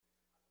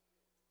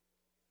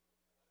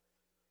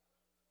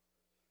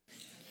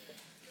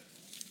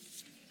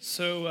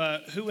So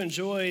who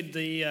enjoyed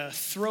the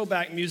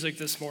throwback music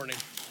this morning?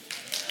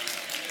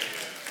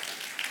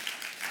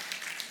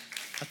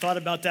 I thought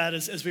about that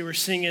as we were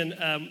singing.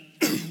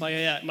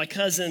 My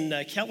cousin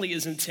Kelly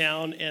is in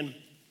town, and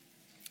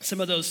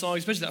some of those songs,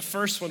 especially that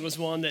first one, was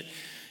one that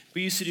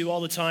we used to do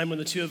all the time when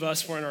the two of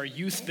us were in our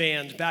youth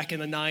band back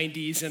in the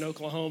 90s in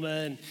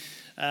Oklahoma,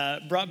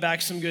 and brought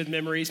back some good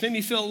memories. Made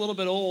me feel a little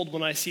bit old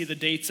when I see the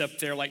dates up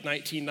there, like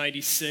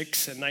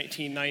 1996 and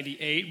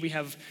 1998. We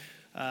have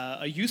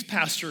a youth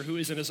pastor who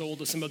isn't as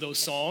old as some of those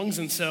songs,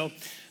 and so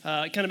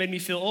it kind of made me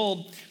feel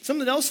old.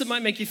 Something else that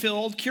might make you feel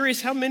old,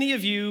 curious, how many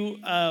of you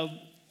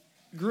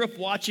grew up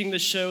watching the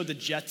show The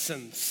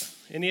Jetsons?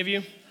 Any of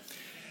you?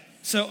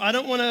 So I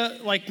don't want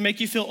to make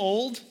you feel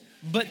old,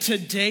 but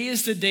today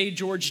is the day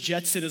George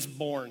Jetson is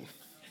born,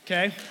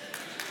 okay?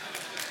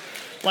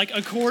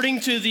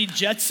 According to the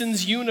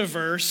Jetsons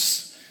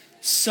universe,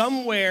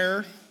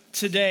 somewhere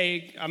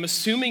today, I'm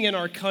assuming in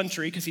our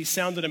country, because he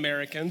sounded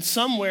American,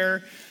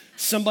 somewhere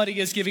somebody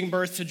is giving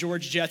birth to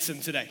George Jetson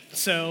today.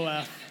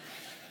 So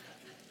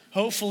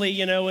hopefully,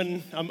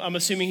 and I'm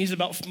assuming he's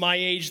about my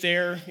age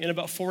there. In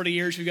about 40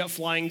 years, we've got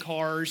flying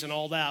cars and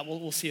all that.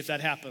 We'll see if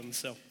that happens.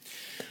 So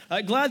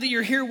glad that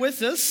you're here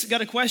with us.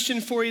 Got a question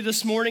for you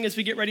this morning as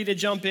we get ready to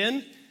jump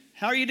in.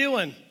 How are you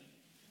doing?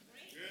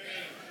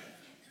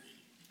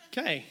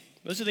 Okay,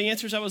 those are the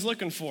answers I was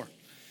looking for.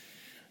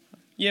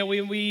 Yeah,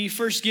 we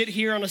first get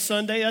here on a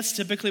Sunday. That's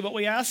typically what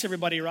we ask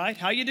everybody, right?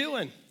 How you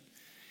doing?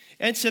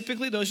 And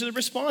typically those are the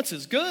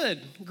responses.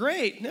 Good,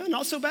 great, no,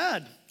 not so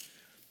bad.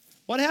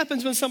 What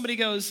happens when somebody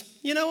goes,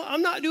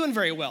 I'm not doing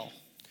very well?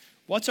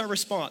 What's our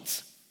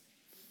response?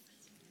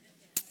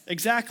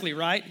 Exactly,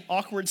 right?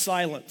 Awkward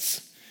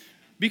silence.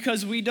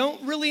 Because we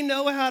don't really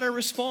know how to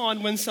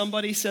respond when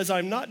somebody says,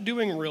 I'm not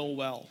doing real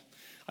well.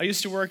 I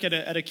used to work at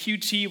a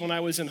QT when I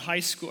was in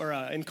high school or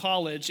in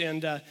college,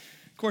 and of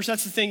course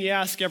that's the thing you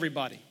ask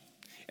everybody.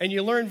 And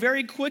you learn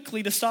very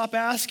quickly to stop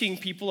asking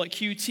people at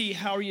QT,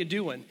 how are you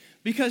doing?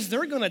 Because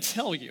they're going to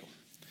tell you.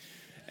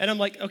 And I'm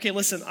like, okay,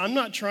 listen, I'm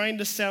not trying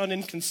to sound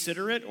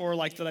inconsiderate or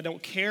that I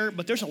don't care,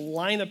 but there's a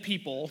line of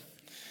people,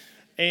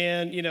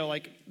 and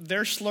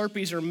their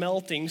Slurpees are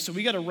melting, so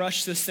we got to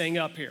rush this thing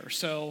up here.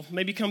 So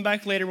maybe come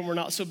back later when we're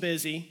not so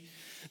busy.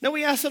 Now,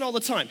 we ask that all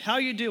the time. How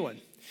are you doing?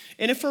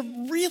 And if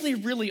we're really,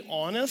 really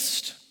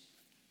honest,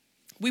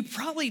 we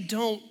probably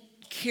don't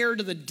care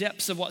to the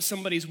depths of what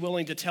somebody's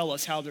willing to tell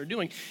us how they're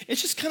doing. It's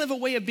just kind of a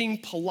way of being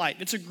polite.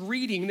 It's a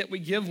greeting that we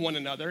give one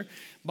another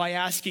by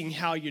asking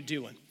how you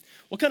doing.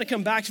 We'll kind of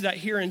come back to that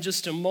here in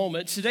just a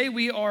moment. Today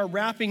we are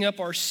wrapping up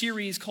our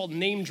series called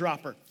Name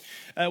Dropper.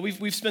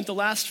 We've spent the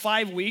last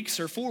 5 weeks,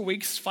 or 4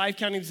 weeks, 5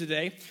 counting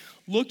today,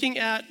 looking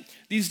at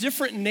these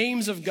different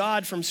names of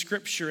God from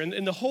Scripture.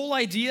 And the whole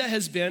idea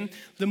has been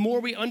the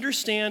more we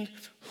understand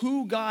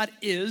who God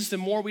is, the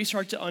more we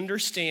start to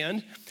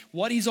understand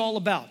what he's all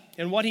about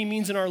and what he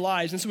means in our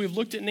lives. And so we've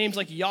looked at names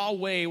like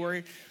Yahweh,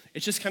 where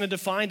it's just kind of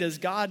defined as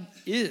God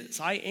is.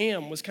 I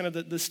am was kind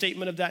of the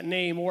statement of that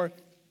name. Or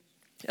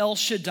El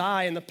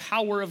Shaddai and the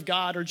power of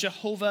God, or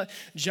Jehovah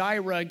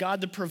Jireh,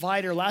 God the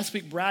provider. Last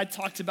week, Brad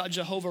talked about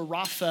Jehovah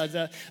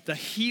Rapha, the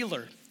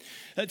healer.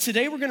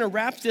 Today, we're going to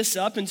wrap this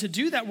up, and to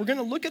do that, we're going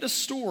to look at a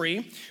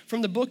story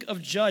from the book of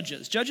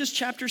Judges. Judges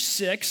chapter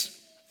 6.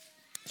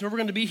 So we're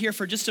going to be here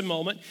for just a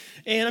moment,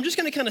 and I'm just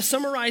going to kind of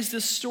summarize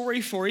this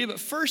story for you,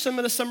 but first I'm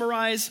going to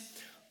summarize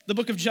the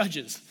book of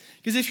Judges.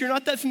 Because if you're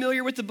not that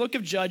familiar with the book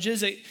of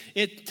Judges,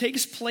 it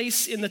takes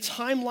place in the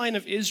timeline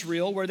of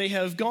Israel, where they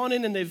have gone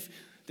in and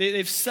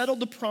they've settled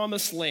the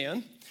promised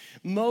land.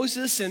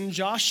 Moses and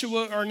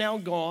Joshua are now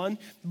gone,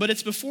 but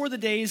it's before the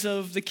days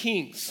of the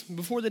kings,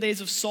 before the days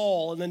of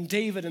Saul, and then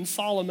David and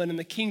Solomon and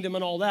the kingdom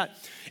and all that.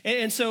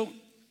 And so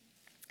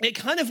it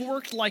kind of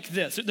worked like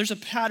this. There's a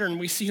pattern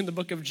we see in the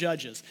book of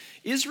Judges.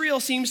 Israel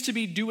seems to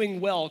be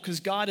doing well because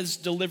God has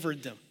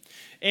delivered them.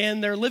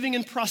 And they're living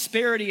in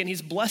prosperity, and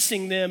he's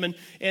blessing them.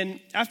 And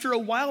after a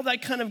while,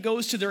 that kind of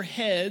goes to their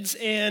heads,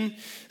 and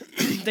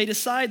they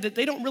decide that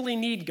they don't really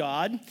need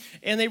God,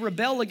 and they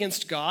rebel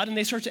against God, and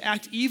they start to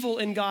act evil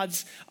in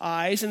God's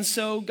eyes. And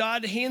so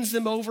God hands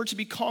them over to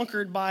be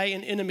conquered by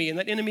an enemy, and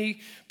that enemy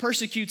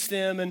persecutes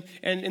them and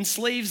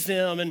enslaves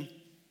them. And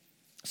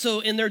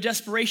so in their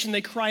desperation, they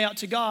cry out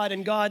to God,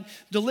 and God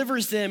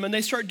delivers them, and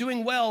they start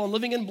doing well and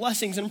living in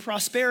blessings and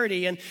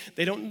prosperity, and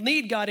they don't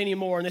need God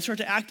anymore, and they start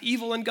to act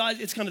evil in God.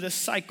 It's kind of this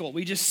cycle.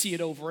 We just see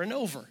it over and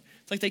over.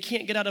 It's like they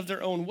can't get out of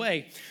their own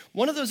way.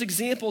 One of those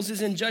examples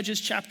is in Judges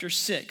chapter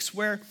 6,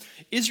 where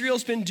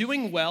Israel's been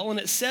doing well, and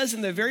it says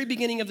in the very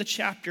beginning of the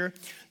chapter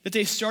that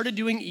they started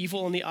doing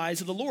evil in the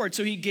eyes of the Lord.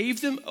 So he gave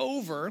them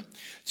over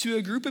to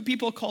a group of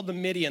people called the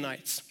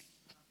Midianites.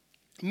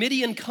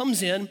 Midian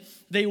comes in,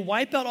 they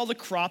wipe out all the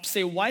crops,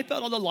 they wipe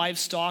out all the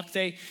livestock,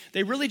 they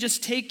really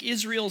just take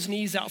Israel's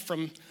knees out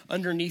from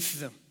underneath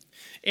them.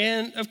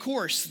 And of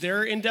course,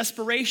 they're in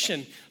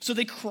desperation, so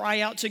they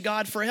cry out to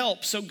God for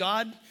help. So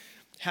God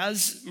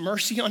has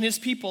mercy on his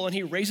people, and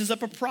he raises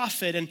up a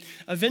prophet and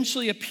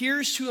eventually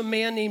appears to a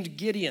man named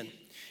Gideon.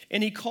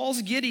 And he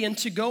calls Gideon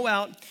to go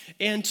out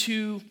and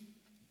to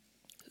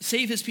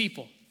save his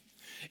people.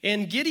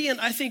 And Gideon,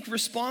 I think,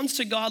 responds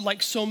to God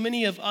like so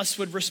many of us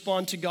would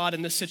respond to God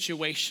in this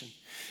situation.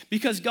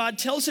 Because God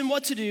tells him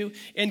what to do,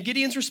 and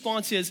Gideon's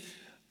response is,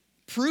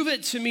 prove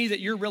it to me that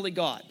you're really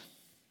God.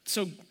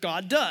 So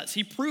God does.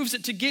 He proves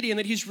it to Gideon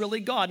that he's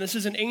really God. And this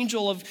is an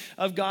angel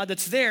of God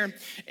that's there.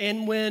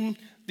 And when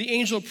the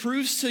angel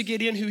proves to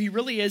Gideon who he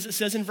really is, it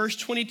says in verse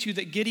 22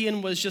 that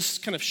Gideon was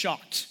just kind of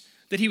shocked.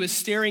 That he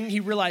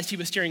realized he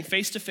was staring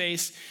face to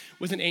face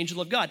with an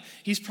angel of God.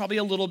 He's probably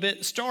a little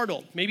bit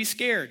startled, maybe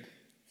scared.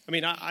 I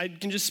mean, I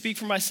can just speak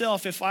for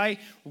myself. If I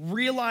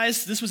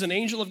realized this was an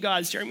angel of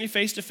God staring me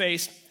face to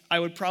face, I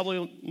would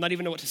probably not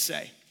even know what to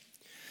say.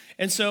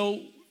 And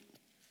so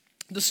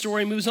the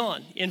story moves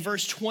on. In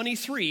verse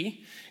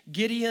 23,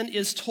 Gideon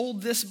is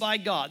told this by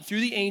God.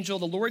 Through the angel,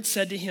 the Lord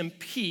said to him,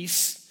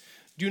 peace,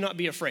 do not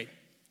be afraid.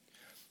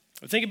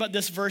 Think about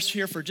this verse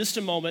here for just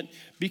a moment,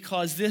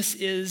 because this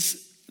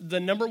is the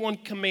number one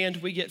command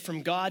we get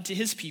from God to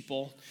his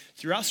people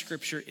throughout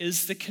Scripture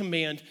is the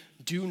command,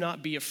 do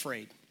not be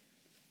afraid.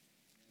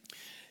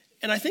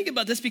 And I think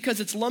about this because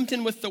it's lumped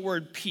in with the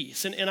word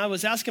peace. And I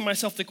was asking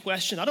myself the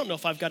question, I don't know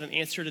if I've got an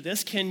answer to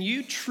this. Can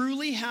you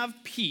truly have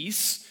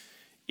peace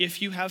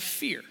if you have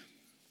fear?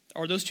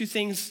 Are those two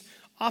things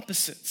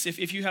opposites?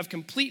 If you have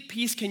complete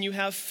peace, can you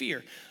have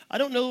fear? I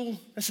don't know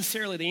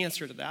necessarily the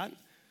answer to that.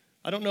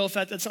 I don't know if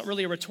that's not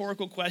really a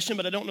rhetorical question,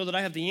 but I don't know that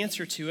I have the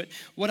answer to it.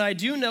 What I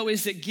do know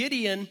is that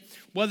Gideon,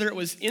 whether it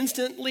was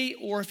instantly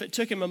or if it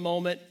took him a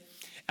moment,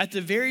 at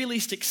the very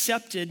least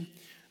accepted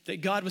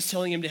that God was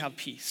telling him to have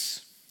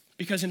peace.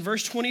 Because in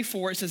verse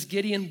 24, it says,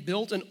 Gideon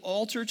built an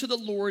altar to the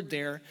Lord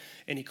there,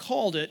 and he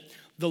called it,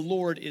 the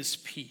Lord is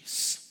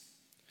peace.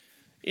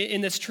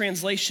 In this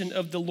translation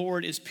of the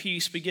Lord is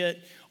peace, we get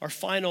our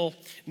final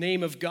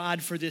name of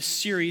God for this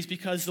series,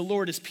 because the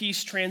Lord is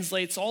peace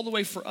translates all the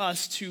way for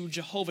us to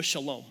Jehovah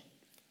Shalom.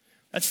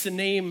 That's the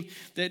name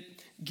that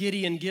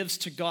Gideon gives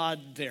to God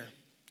there.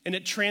 And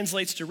it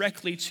translates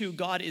directly to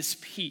God is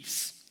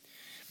peace.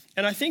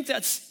 And I think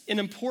that's an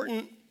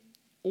important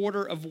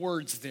order of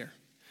words there.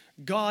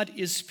 God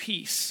is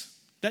peace.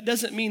 That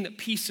doesn't mean that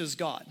peace is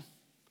God.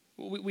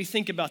 We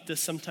think about this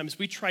sometimes.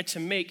 We try to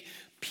make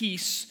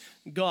peace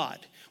God.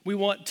 We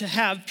want to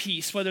have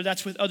peace, whether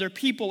that's with other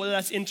people, whether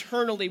that's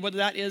internally, whether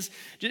that is,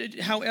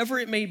 however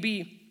it may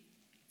be,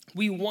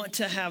 we want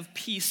to have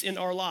peace in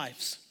our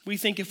lives. We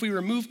think if we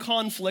remove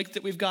conflict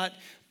that we've got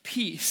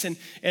peace. And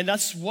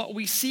that's what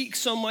we seek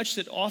so much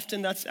that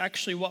often that's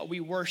actually what we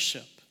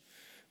worship.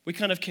 We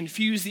kind of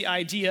confuse the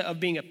idea of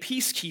being a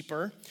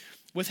peacekeeper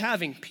with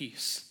having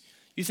peace.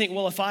 You think,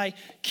 well, if I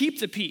keep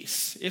the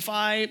peace, if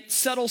I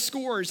settle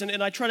scores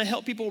and I try to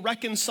help people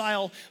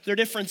reconcile their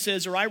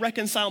differences, or I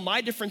reconcile my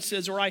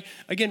differences, or I,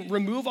 again,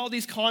 remove all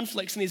these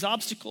conflicts and these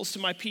obstacles to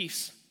my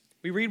peace.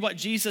 We read what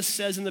Jesus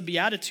says in the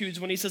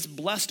Beatitudes when he says,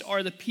 blessed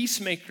are the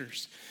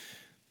peacemakers.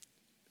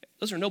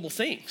 Those are noble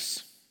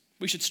things.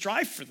 We should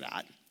strive for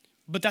that,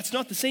 but that's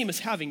not the same as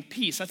having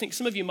peace. I think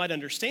some of you might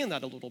understand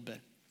that a little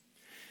bit.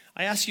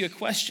 I asked you a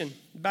question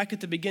back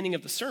at the beginning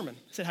of the sermon.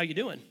 I said, how you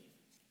doing?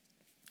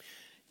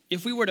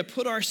 If we were to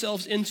put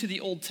ourselves into the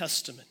Old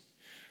Testament,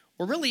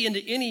 or really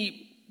into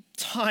any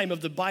time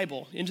of the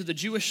Bible, into the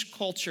Jewish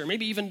culture,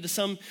 maybe even to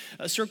some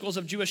circles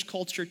of Jewish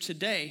culture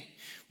today,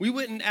 we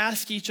wouldn't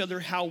ask each other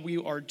how we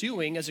are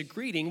doing as a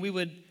greeting. We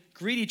would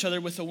greet each other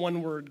with a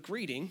one-word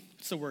greeting.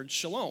 It's the word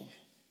shalom,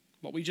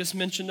 what we just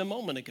mentioned a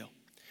moment ago.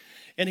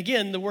 And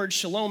again, the word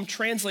shalom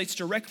translates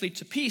directly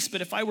to peace, but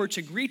if I were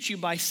to greet you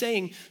by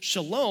saying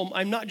shalom,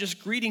 I'm not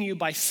just greeting you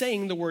by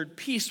saying the word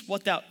peace.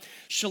 What that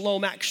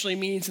shalom actually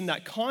means in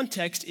that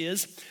context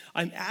is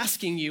I'm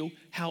asking you,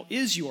 how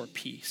is your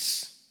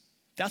peace?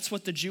 That's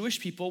what the Jewish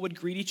people would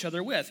greet each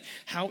other with.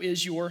 How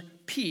is your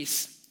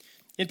peace?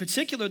 In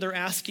particular, they're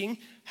asking,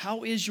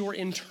 how is your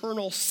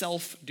internal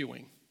self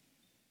doing?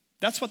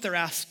 That's what they're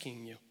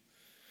asking you.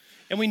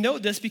 And we know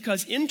this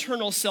because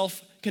internal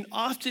self can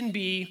often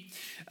be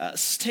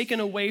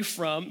taken away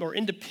from or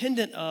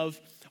independent of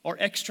our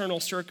external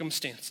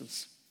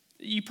circumstances.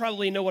 You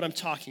probably know what I'm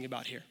talking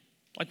about here.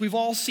 Like we've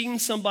all seen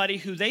somebody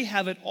who they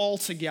have it all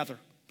together,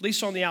 at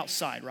least on the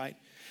outside, right?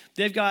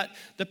 They've got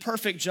the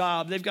perfect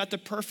job, they've got the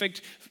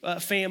perfect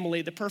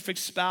family, the perfect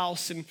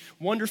spouse, and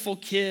wonderful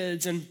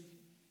kids, and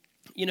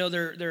you know,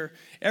 they're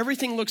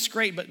everything looks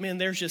great, but man,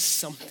 there's just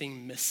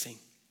something missing.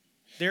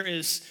 There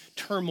is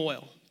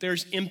turmoil.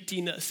 There's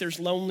emptiness, there's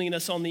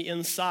loneliness on the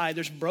inside,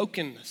 there's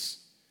brokenness.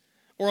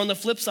 Or on the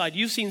flip side,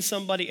 you've seen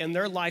somebody and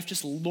their life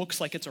just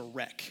looks like it's a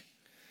wreck.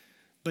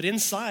 But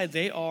inside,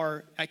 they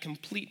are at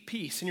complete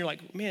peace. And you're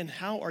like, man,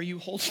 how are you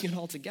holding it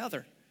all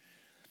together?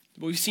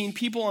 We've seen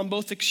people on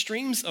both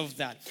extremes of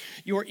that.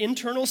 Your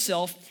internal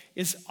self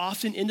is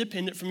often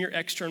independent from your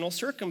external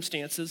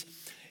circumstances.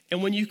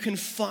 And when you can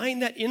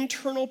find that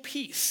internal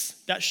peace,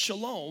 that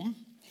shalom,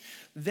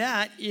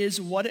 that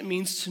is what it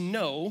means to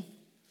know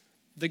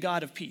the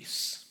God of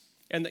peace,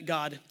 and that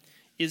God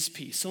is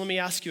peace. So let me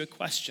ask you a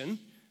question.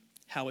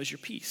 How is your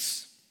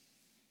peace?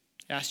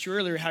 I asked you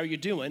earlier, how are you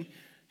doing?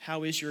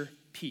 How is your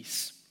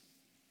peace?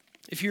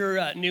 If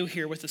you're new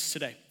here with us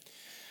today,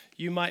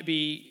 You might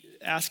be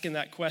asking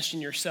that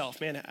question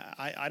yourself. Man,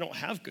 I don't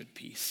have good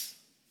peace.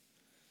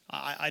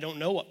 I don't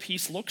know what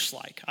peace looks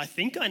like. I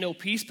think I know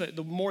peace, but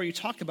the more you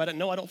talk about it,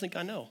 no, I don't think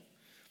I know.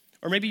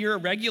 Or maybe you're a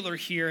regular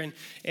here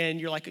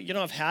and you're like,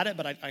 I've had it,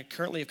 but I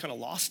currently have kind of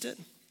lost it.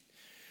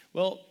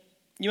 Well,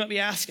 you might be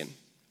asking,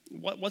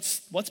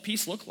 what's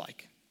peace look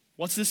like?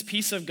 What's this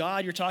peace of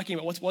God you're talking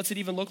about? What's it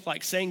even look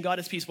like? Saying God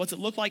is peace. What's it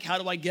look like? How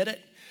do I get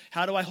it?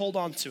 How do I hold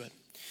on to it?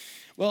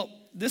 Well,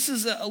 this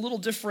is a little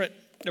different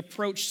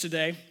approach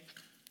today.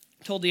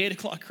 I told the 8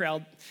 o'clock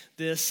crowd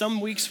this.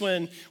 Some weeks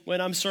when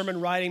I'm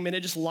sermon writing, man,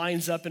 it just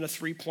lines up in a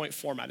 3-point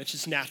format. It's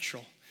just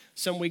natural.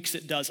 Some weeks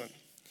it doesn't.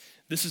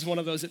 This is one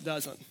of those it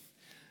doesn't.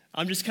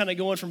 I'm just kind of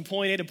going from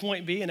point A to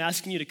point B and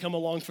asking you to come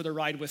along for the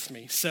ride with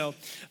me. So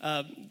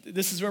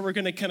this is where we're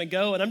going to kind of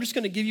go. And I'm just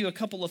going to give you a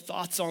couple of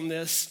thoughts on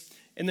this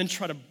and then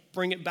try to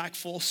bring it back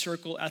full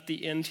circle at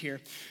the end here.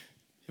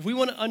 If we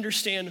want to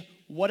understand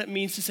what it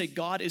means to say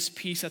God is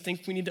peace, I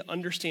think we need to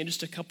understand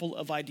just a couple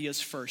of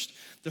ideas first.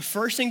 The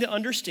first thing to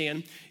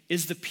understand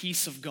is the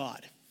peace of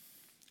God.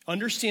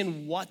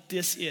 Understand what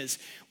this is.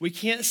 We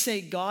can't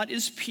say God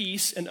is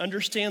peace and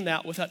understand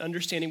that without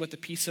understanding what the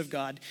peace of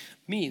God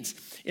means.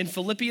 In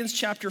Philippians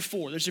chapter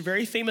 4, there's a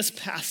very famous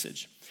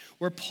passage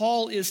where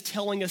Paul is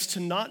telling us to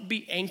not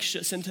be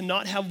anxious and to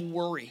not have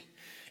worry.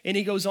 And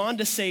he goes on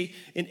to say,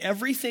 in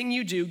everything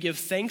you do, give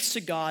thanks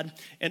to God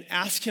and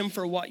ask him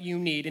for what you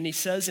need. And he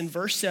says in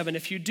verse 7,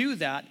 if you do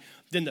that,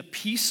 then the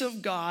peace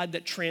of God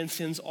that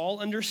transcends all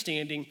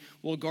understanding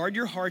will guard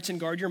your hearts and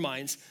guard your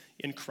minds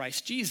in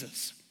Christ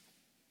Jesus.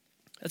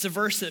 That's a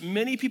verse that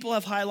many people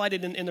have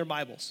highlighted in their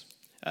Bibles.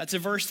 It's a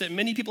verse that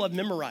many people have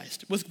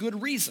memorized with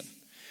good reason.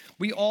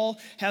 We all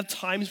have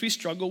times we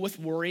struggle with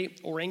worry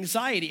or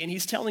anxiety. And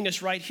he's telling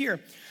us right here,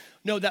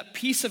 no, that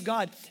peace of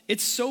God,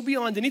 it's so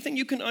beyond anything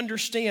you can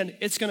understand.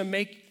 It's going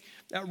to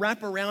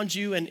wrap around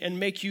you and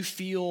make you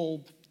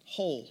feel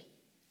whole.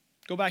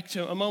 Go back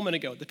to a moment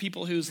ago, the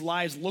people whose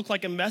lives look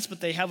like a mess,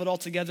 but they have it all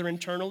together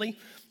internally.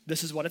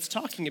 This is what it's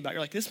talking about.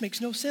 You're like, this makes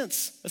no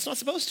sense. It's not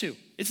supposed to.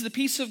 It's the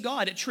peace of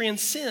God. It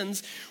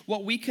transcends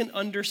what we can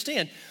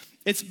understand.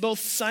 It's both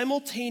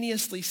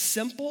simultaneously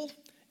simple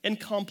and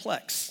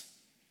complex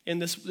in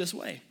this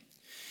way.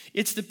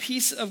 It's the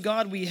peace of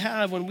God we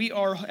have when we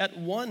are at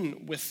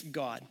one with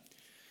God.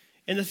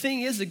 And the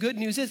thing is, the good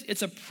news is,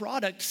 it's a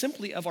product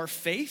simply of our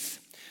faith,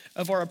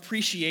 of our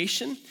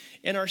appreciation,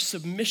 and our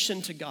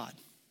submission to God.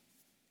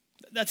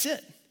 That's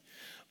it.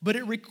 But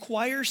it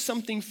requires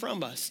something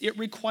from us. It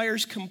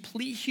requires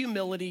complete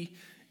humility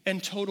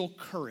and total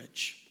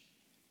courage.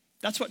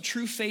 That's what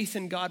true faith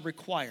in God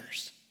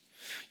requires.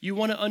 You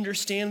want to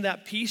understand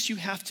that peace, you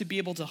have to be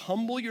able to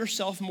humble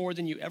yourself more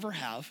than you ever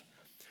have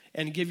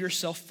and give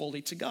yourself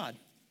fully to God.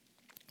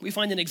 We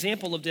find an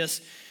example of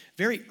this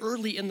very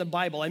early in the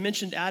Bible. I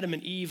mentioned Adam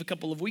and Eve a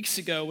couple of weeks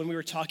ago when we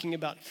were talking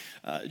about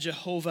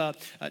Jehovah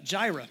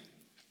Jireh.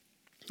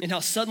 And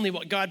how suddenly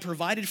what God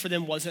provided for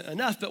them wasn't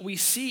enough. But we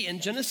see in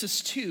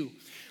Genesis 2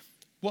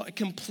 what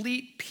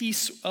complete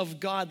peace of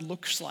God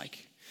looks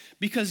like.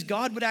 Because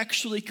God would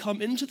actually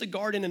come into the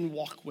garden and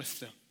walk with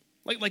them.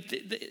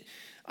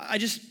 I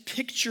just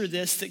picture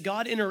this, that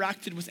God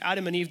interacted with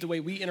Adam and Eve the way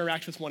we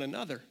interact with one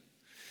another.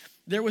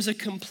 There was a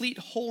complete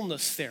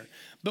wholeness there.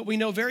 But we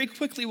know very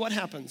quickly what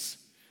happens.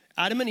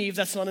 Adam and Eve,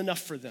 that's not enough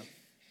for them.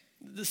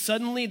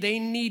 Suddenly they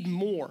need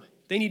more.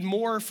 They need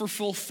more for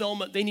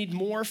fulfillment. They need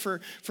more for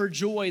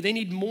joy. They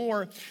need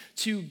more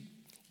to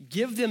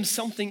give them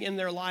something in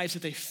their lives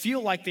that they feel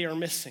like they are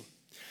missing.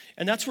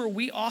 And that's where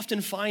we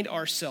often find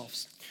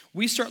ourselves.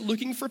 We start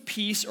looking for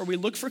peace or we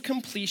look for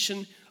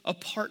completion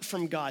apart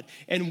from God.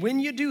 And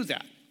when you do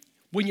that,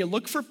 when you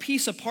look for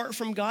peace apart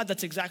from God,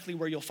 that's exactly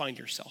where you'll find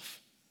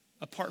yourself,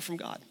 apart from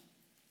God.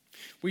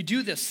 We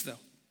do this though.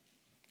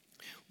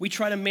 We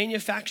try to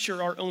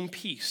manufacture our own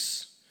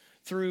peace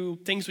through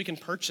things we can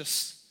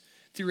purchase,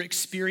 through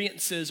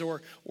experiences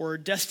or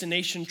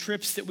destination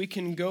trips that we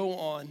can go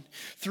on,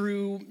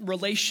 through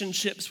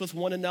relationships with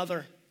one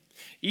another,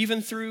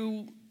 even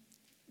through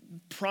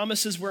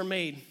promises we're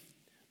made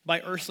by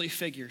earthly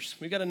figures.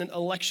 We've got an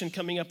election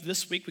coming up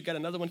this week. We've got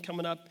another one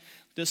coming up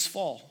this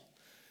fall.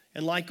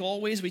 And like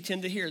always, we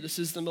tend to hear this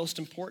is the most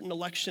important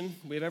election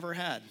we've ever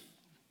had.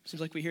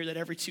 Seems like we hear that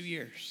every 2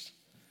 years.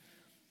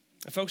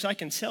 And folks, I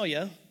can tell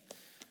you,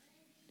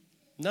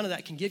 none of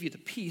that can give you the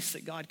peace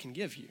that God can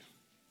give you.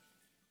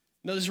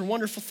 No, those are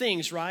wonderful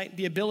things, right?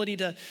 The ability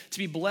to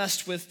be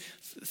blessed with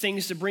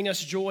things to bring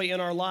us joy in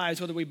our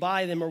lives, whether we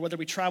buy them or whether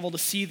we travel to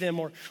see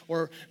them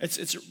or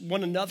it's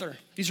one another.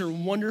 These are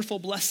wonderful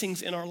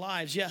blessings in our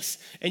lives, yes.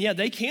 And yeah,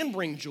 they can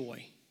bring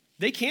joy.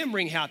 They can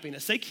bring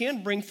happiness. They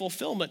can bring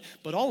fulfillment,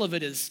 but all of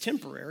it is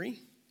temporary.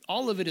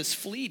 All of it is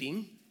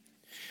fleeting.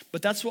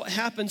 But that's what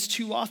happens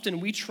too often.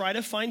 We try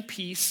to find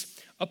peace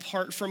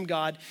apart from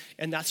God,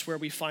 and that's where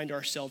we find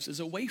ourselves, is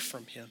away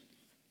from him.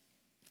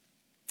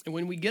 And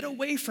when we get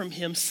away from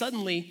him,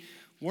 suddenly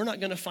we're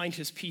not going to find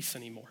his peace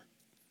anymore.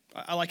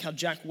 I like how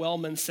Jack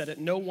Wellman said it.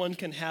 No one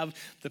can have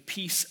the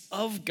peace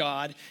of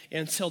God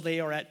until they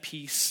are at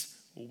peace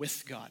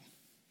with God.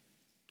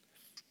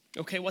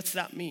 Okay, what's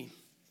that mean?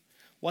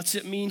 What's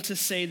it mean to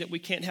say that we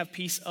can't have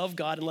peace of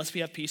God unless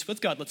we have peace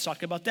with God? Let's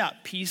talk about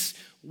that. Peace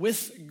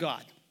with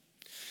God.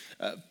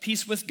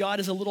 Peace with God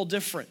is a little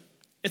different.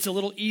 It's a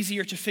little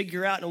easier to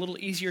figure out and a little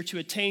easier to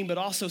attain, but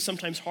also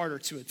sometimes harder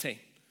to attain.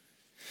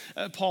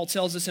 Paul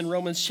tells us in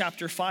Romans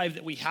chapter 5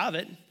 that we have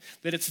it,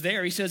 that it's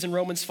there. He says in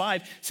Romans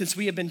 5, since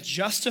we have been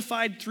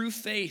justified through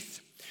faith,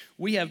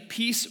 we have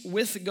peace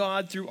with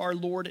God through our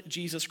Lord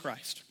Jesus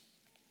Christ.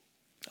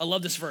 I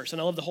love this verse,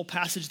 and I love the whole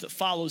passage that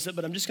follows it,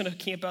 but I'm just going to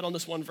camp out on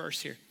this one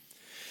verse here.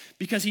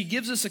 Because he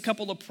gives us a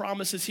couple of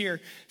promises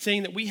here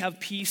saying that we have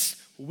peace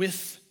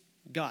with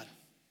God.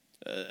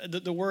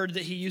 The word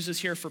that he uses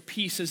here for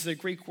peace is the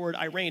Greek word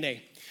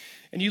eirene.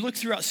 And you look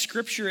throughout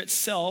Scripture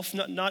itself,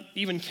 not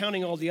even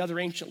counting all the other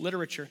ancient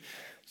literature,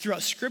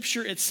 throughout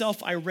Scripture itself,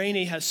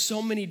 eirene has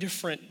so many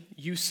different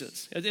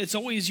uses. It's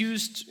always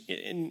used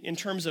in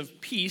terms of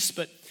peace,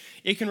 but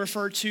it can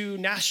refer to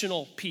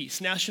national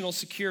peace, national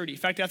security. In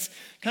fact, that's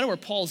kind of where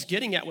Paul's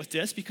getting at with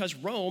this, because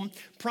Rome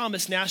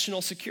promised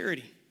national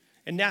security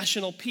and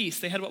national peace.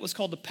 They had what was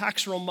called the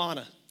Pax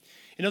Romana.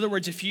 In other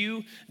words, if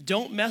you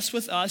don't mess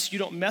with us, you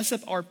don't mess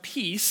up our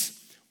peace,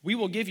 we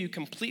will give you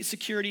complete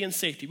security and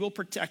safety. We'll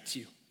protect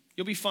you.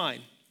 You'll be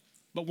fine.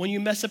 But when you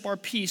mess up our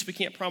peace, we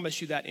can't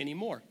promise you that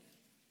anymore.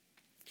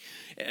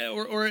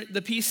 Or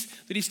the peace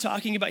that he's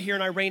talking about here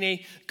in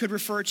eirene could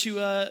refer to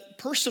a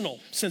personal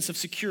sense of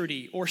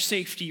security or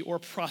safety or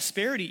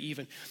prosperity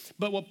even.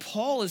 But what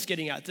Paul is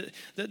getting at,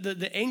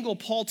 the angle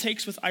Paul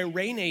takes with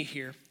eirene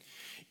here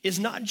is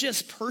not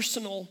just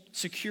personal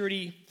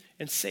security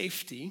and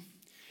safety,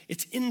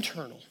 it's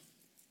internal.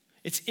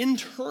 It's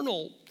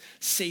internal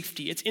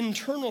safety. It's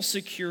internal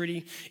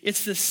security.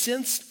 It's the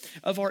sense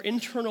of our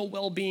internal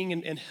well-being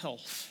and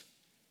health.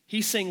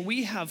 He's saying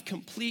we have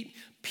complete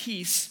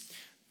peace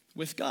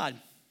with God.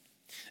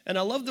 And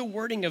I love the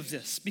wording of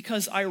this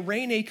because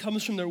eirene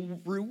comes from the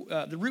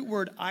root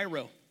word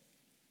eiro.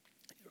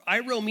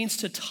 Eiro means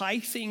to tie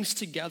things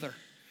together,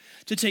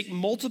 to take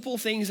multiple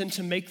things and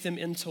to make them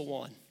into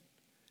one.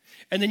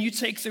 And then you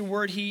take the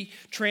word he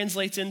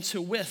translates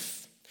into with.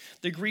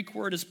 The Greek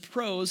word is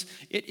pros.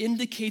 It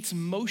indicates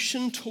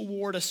motion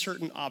toward a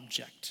certain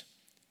object.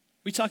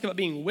 We talk about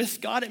being with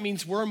God. It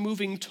means we're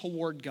moving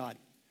toward God.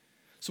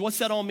 So what's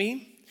that all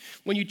mean?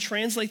 When you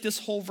translate this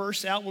whole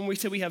verse out, when we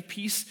say we have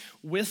peace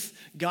with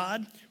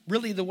God,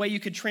 really the way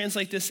you could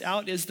translate this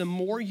out is the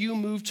more you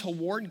move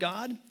toward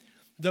God,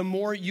 the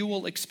more you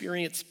will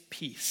experience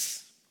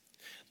peace.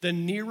 The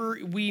nearer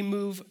we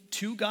move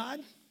to God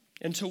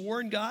and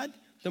toward God,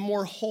 the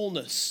more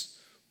wholeness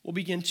we'll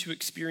begin to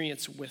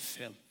experience with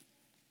him.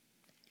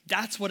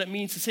 That's what it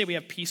means to say we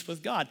have peace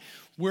with God.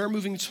 We're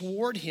moving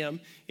toward him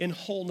in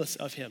wholeness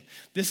of him.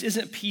 This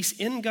isn't peace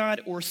in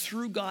God or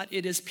through God.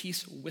 It is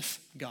peace with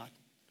God.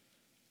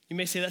 You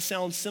may say that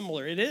sounds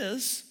similar. It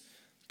is,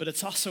 but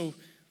it's also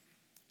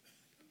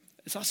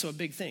a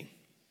big thing.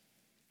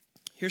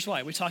 Here's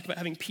why. We talk about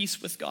having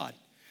peace with God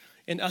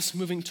and us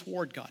moving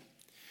toward God.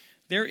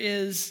 There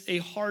is a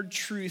hard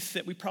truth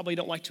that we probably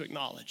don't like to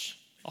acknowledge,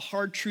 a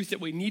hard truth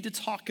that we need to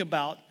talk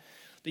about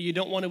that you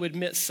don't want to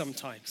admit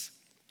sometimes.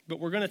 But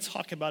we're going to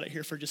talk about it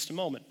here for just a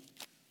moment.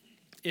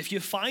 If you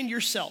find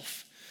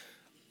yourself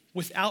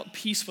without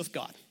peace with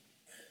God,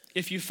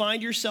 if you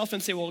find yourself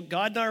and say, well,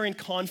 God and I are in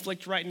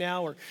conflict right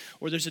now,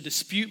 or there's a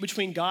dispute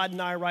between God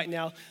and I right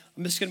now,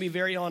 I'm just going to be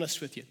very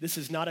honest with you. This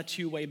is not a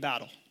two-way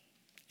battle.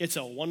 It's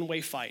a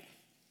one-way fight.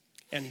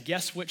 And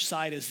guess which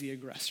side is the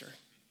aggressor?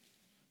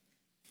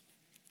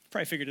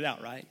 Probably figured it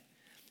out, right?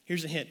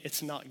 Here's a hint.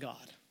 It's not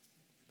God.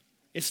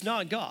 It's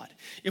not God.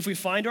 If we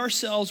find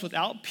ourselves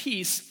without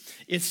peace,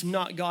 it's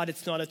not God.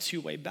 It's not a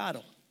two-way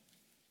battle.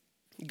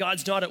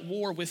 God's not at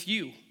war with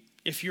you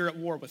if you're at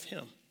war with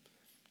him.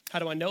 How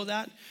do I know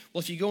that?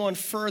 Well, if you go on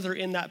further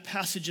in that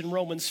passage in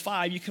Romans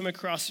 5, you come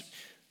across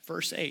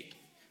verse 8,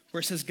 where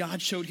it says,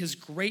 God showed his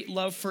great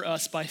love for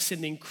us by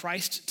sending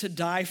Christ to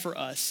die for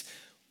us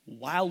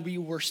while we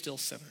were still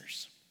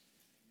sinners.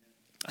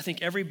 I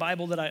think every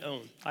Bible that I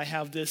own, I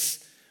have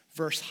this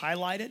verse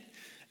highlighted,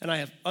 and I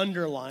have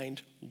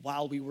underlined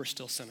while we were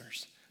still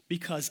sinners,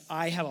 because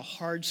I have a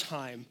hard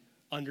time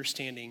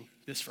understanding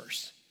this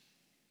verse.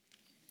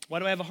 Why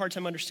do I have a hard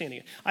time understanding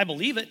it? I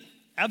believe it,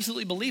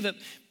 absolutely believe it,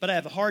 but I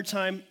have a hard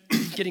time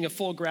getting a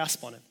full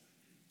grasp on it,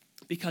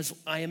 because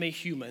I am a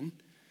human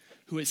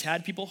who has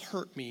had people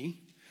hurt me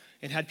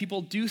and had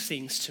people do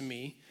things to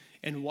me,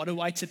 and what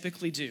do I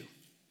typically do?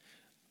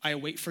 I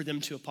wait for them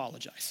to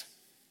apologize.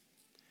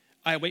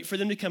 I wait for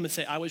them to come and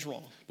say, I was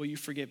wrong. Will you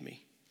forgive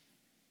me?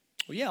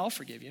 Well, yeah, I'll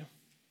forgive you.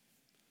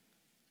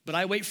 But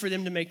I wait for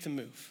them to make the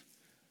move.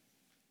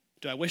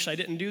 Do I wish I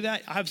didn't do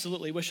that? I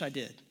absolutely wish I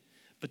did.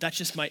 But that's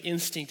just my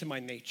instinct and my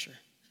nature.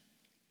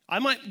 I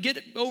might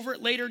get over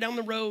it later down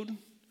the road,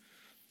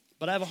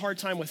 but I have a hard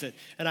time with it.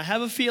 And I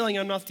have a feeling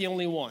I'm not the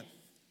only one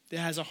that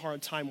has a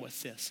hard time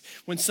with this.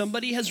 When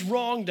somebody has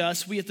wronged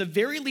us, we at the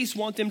very least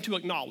want them to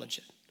acknowledge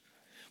it.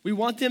 We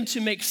want them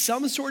to make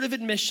some sort of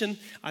admission,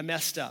 I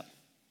messed up.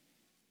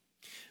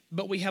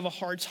 but we have a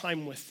hard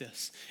time with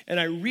this. And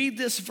I read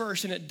this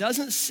verse, and it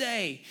doesn't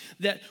say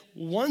that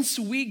once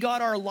we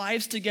got our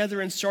lives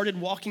together and started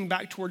walking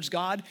back towards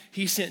God,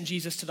 he sent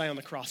Jesus to die on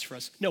the cross for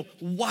us. No,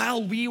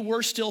 while we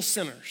were still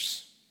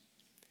sinners,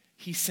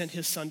 he sent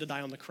his son to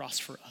die on the cross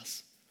for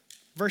us.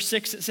 Verse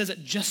 6, it says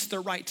at just the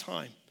right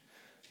time.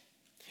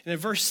 And in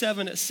verse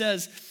 7, it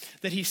says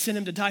that he sent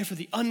him to die for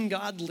the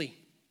ungodly.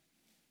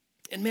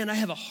 And man, I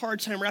have a hard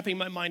time wrapping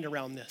my mind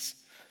around this.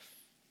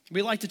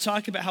 We like to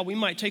talk about how we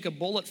might take a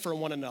bullet for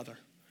one another.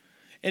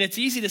 And it's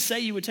easy to say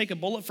you would take a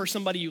bullet for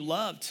somebody you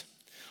loved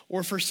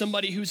or for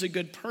somebody who's a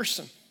good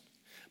person.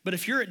 But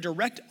if you're at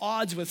direct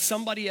odds with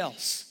somebody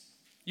else,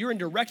 you're in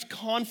direct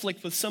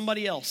conflict with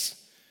somebody else,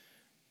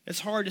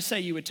 it's hard to say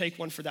you would take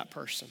one for that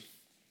person.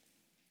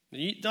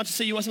 Not to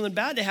say you want something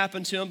bad to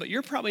happen to them, but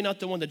you're probably not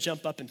the one to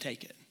jump up and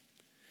take it.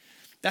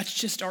 That's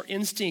just our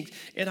instinct.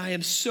 And I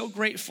am so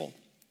grateful.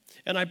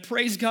 And I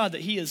praise God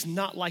that he is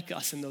not like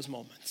us in those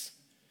moments.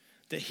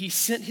 That he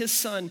sent his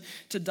son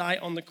to die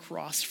on the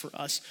cross for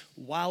us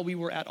while we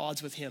were at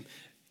odds with him.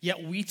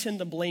 Yet we tend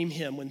to blame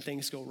him when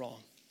things go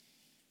wrong.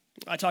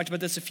 I talked about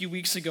this a few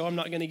weeks ago. I'm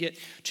not going to get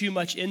too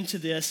much into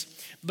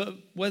this. But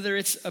whether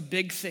it's a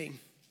big thing,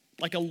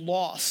 like a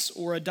loss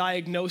or a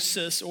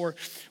diagnosis or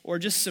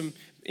just some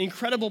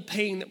incredible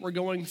pain that we're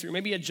going through,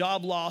 maybe a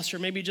job loss, or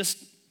maybe just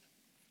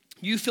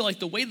you feel like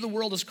the weight of the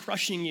world is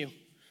crushing you.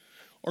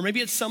 Or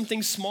maybe it's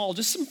something small,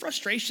 just some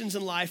frustrations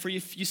in life, or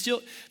you still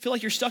feel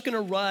like you're stuck in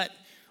a rut,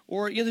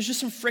 or there's just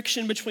some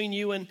friction between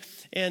you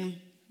and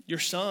your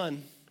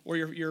son, or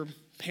your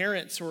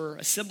parents, or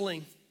a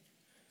sibling.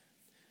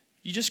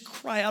 You just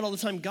cry out all the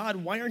time, God,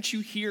 why aren't you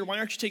here? Why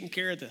aren't you taking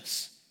care of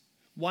this?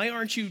 Why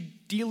aren't you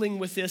dealing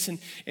with this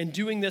and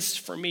doing this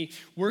for me?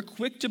 We're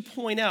quick to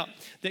point out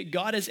that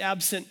God is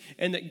absent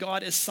and that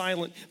God is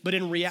silent, but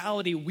in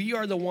reality, we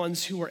are the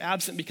ones who are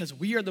absent because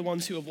we are the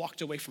ones who have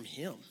walked away from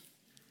him.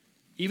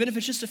 Even if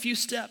it's just a few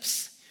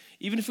steps,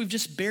 even if we've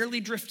just barely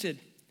drifted,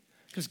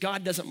 because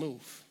God doesn't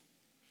move.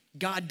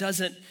 God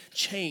doesn't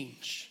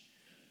change.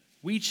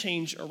 We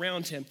change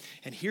around him.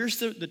 And here's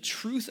the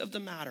truth of the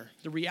matter,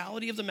 the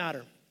reality of the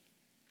matter.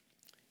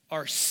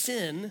 Our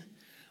sin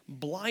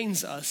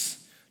blinds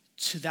us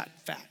to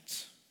that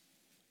fact.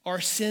 Our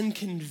sin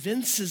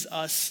convinces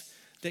us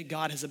that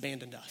God has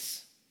abandoned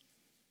us,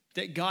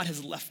 that God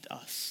has left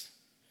us.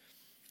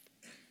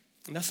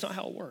 And that's not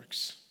how it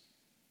works.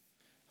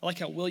 I like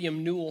how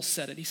William Newell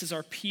said it. He says,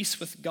 our peace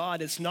with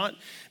God is not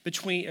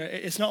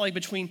like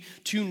between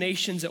two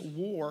nations at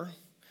war,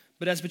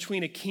 but as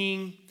between a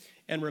king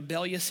and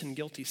rebellious and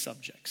guilty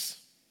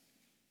subjects.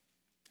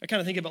 I kind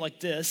of think about it like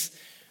this.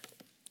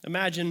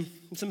 Imagine,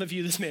 some of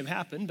you this may have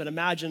happened, but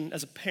imagine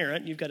as a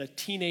parent, you've got a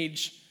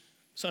teenage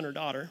son or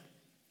daughter.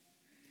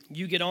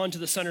 You get on to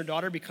the son or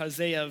daughter because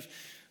they have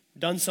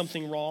done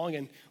something wrong,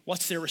 and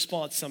what's their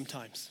response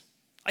sometimes?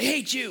 I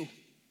hate you.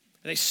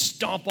 And they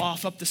stomp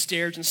off up the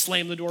stairs and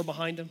slam the door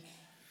behind them.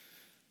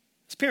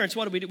 As parents,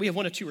 what do we do? We have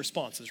one of two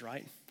responses,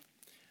 right?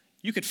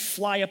 You could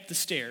fly up the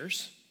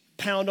stairs,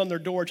 pound on their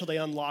door till they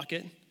unlock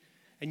it,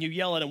 and you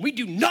yell at them, we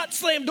do not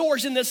slam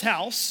doors in this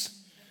house.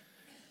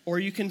 Or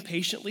you can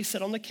patiently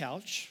sit on the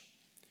couch,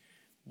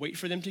 wait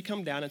for them to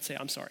come down and say,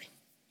 I'm sorry,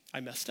 I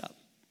messed up.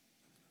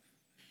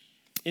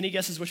 Any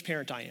guesses which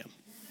parent I am?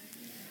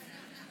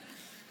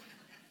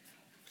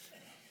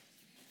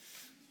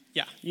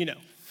 Yeah, you know.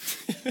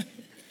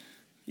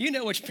 You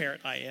know which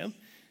parent I am.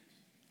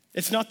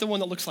 It's not the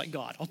one that looks like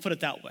God. I'll put it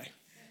that way.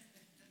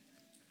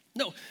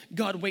 No,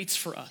 God waits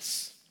for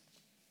us.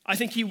 I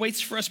think he waits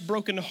for us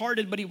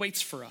brokenhearted, but he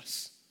waits for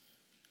us.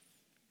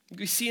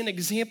 We see an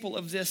example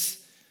of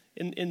this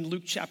in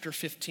Luke chapter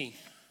 15.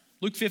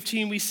 Luke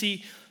 15, we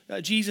see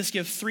Jesus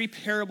give 3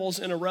 parables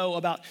in a row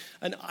about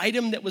an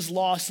item that was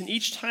lost, and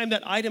each time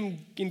that item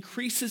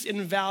increases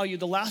in value.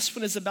 The last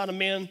one is about a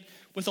man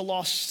with a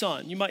lost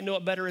son. You might know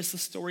it better as the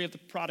story of the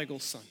prodigal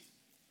son.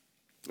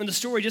 And the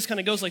story just kind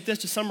of goes like this,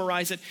 to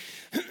summarize it.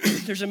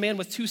 There's a man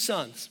with 2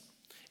 sons,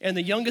 and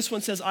the youngest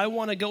one says, I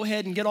want to go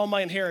ahead and get all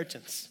my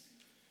inheritance.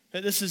 Now,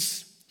 this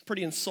is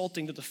pretty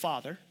insulting to the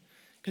father,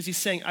 because he's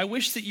saying, I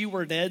wish that you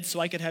were dead so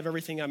I could have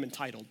everything I'm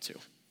entitled to.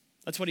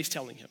 That's what he's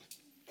telling him.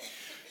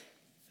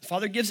 The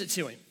father gives it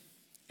to him,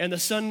 and the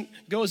son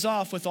goes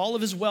off with all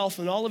of his wealth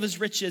and all of his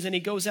riches, and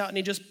he goes out and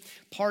he just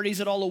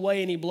parties it all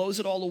away, and he blows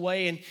it all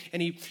away,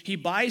 and he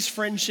buys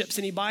friendships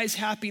and he buys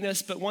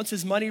happiness, but once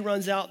his money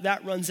runs out,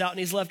 that runs out, and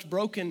he's left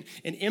broken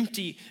and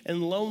empty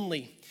and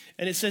lonely.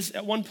 And it says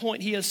at one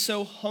point he is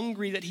so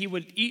hungry that he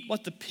would eat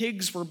what the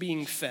pigs were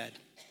being fed.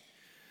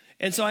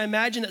 And so I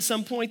imagine at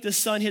some point this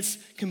son hits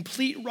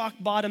complete rock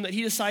bottom, that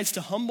he decides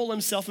to humble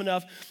himself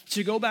enough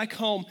to go back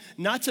home,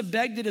 not to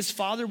beg that his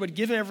father would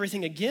give him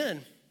everything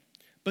again,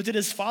 but that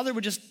his father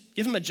would just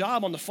give him a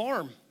job on the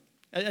farm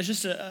as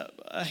just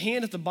a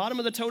hand at the bottom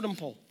of the totem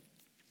pole.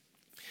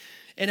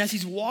 And as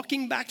he's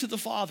walking back to the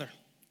father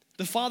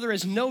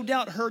has no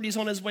doubt heard he's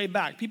on his way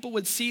back. People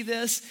would see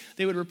this,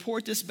 they would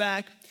report this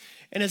back.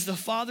 And as the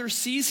father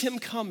sees him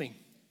coming,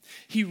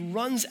 he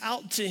runs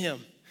out to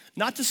him,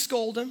 not to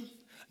scold him,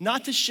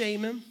 not to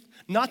shame him,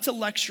 not to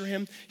lecture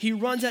him. He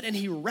runs out and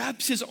he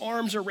wraps his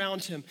arms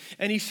around him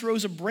and he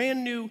throws a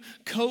brand new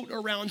coat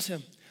around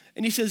him.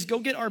 And he says, go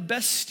get our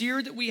best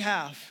steer that we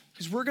have,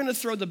 because we're going to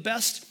throw the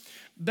best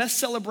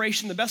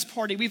celebration, the best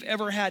party we've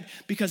ever had,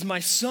 because my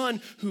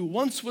son who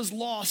once was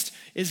lost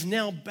is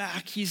now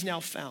back. He's now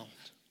found.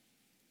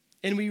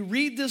 And we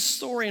read this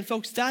story, and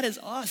folks, that is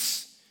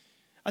us.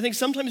 I think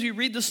sometimes we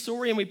read the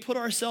story and we put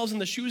ourselves in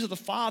the shoes of the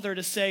Father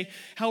to say,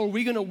 how are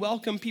we going to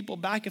welcome people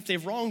back if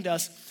they've wronged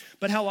us?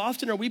 But how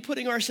often are we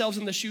putting ourselves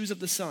in the shoes of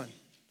the Son?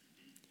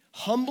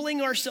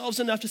 Humbling ourselves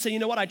enough to say, you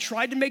know what, I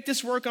tried to make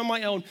this work on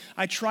my own.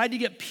 I tried to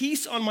get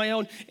peace on my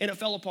own, and it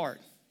fell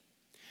apart.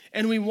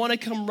 And we want to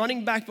come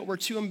running back, but we're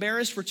too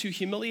embarrassed, we're too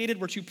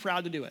humiliated, we're too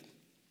proud to do it.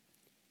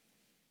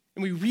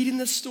 And we read in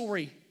this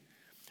story,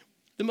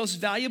 the most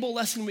valuable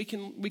lesson we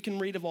can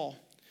read of all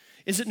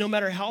is that no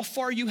matter how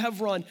far you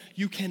have run,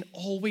 you can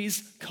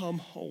always come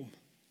home.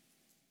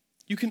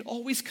 You can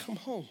always come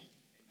home.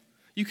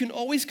 You can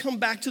always come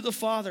back to the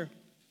Father.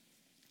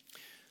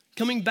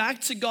 Coming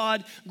back to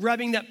God,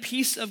 grabbing that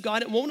peace of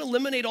God, it won't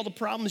eliminate all the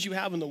problems you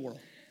have in the world.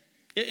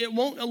 It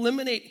won't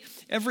eliminate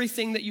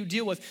everything that you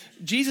deal with.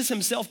 Jesus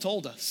himself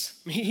told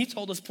us. He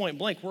told us point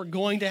blank, we're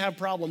going to have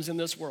problems in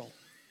this world.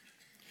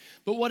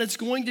 But what it's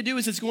going to do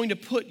is it's going to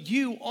put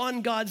you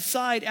on God's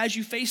side as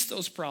you face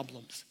those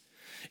problems.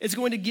 It's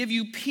going to give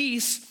you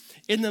peace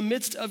in the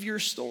midst of your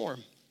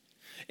storm.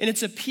 And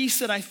it's a peace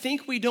that I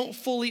think we don't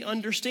fully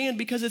understand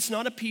because it's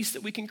not a peace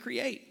that we can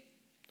create.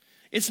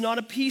 It's not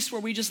a peace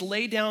where we just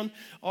lay down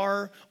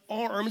our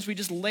arms, we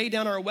just lay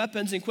down our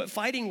weapons and quit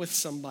fighting with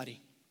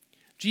somebody.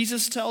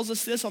 Jesus tells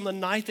us this on the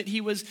night that he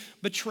was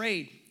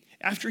betrayed,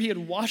 after he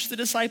had washed the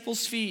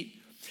disciples'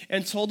 feet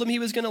and told them he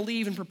was going to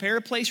leave and prepare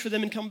a place for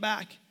them and come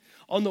back.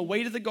 On the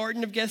way to the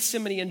Garden of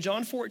Gethsemane, in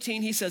John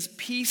 14, he says,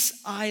 peace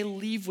I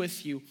leave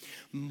with you.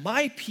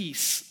 My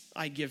peace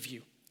I give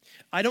you.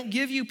 I don't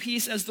give you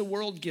peace as the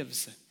world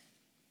gives it.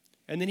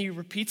 And then he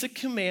repeats a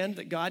command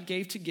that God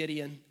gave to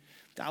Gideon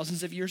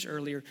thousands of years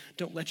earlier.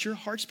 Don't let your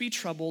hearts be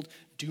troubled.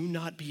 Do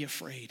not be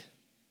afraid.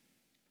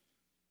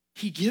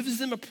 He gives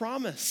them a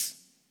promise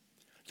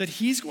that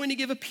he's going to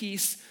give a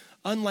peace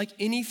unlike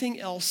anything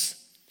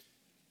else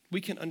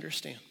we can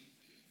understand.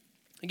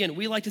 Again,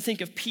 we like to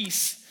think of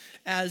peace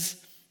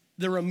as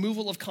the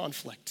removal of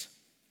conflict.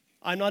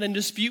 I'm not in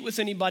dispute with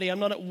anybody. I'm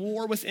not at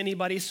war with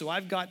anybody, so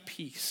I've got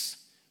peace.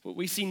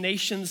 We see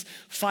nations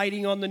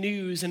fighting on the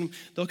news, and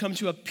they'll come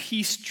to a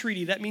peace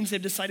treaty. That means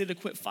they've decided to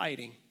quit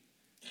fighting.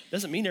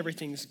 Doesn't mean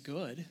everything's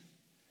good.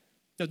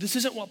 No, this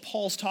isn't what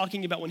Paul's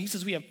talking about when he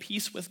says we have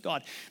peace with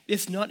God.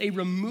 It's not a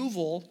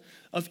removal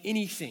of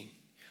anything.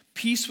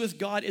 Peace with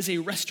God is a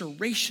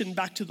restoration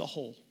back to the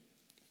whole.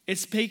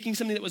 It's taking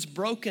something that was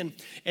broken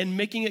and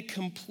making it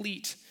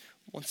complete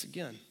once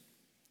again.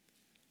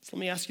 So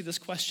let me ask you this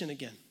question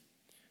again.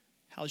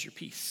 How's your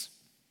peace?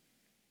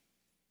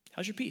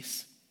 How's your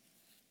peace?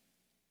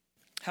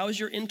 How is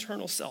your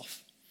internal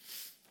self?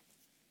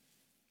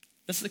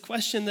 That's the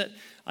question that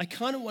I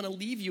kind of want to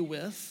leave you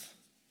with,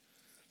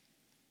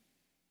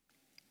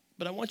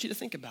 but I want you to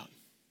think about.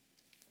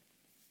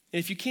 And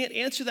if you can't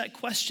answer that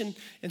question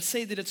and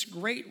say that it's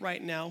great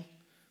right now,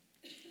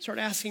 start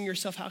asking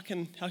yourself, how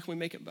can we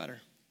make it better?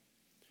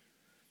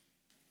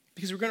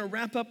 Because we're going to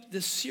wrap up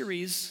this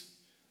series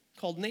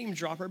called Name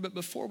Dropper, but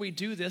before we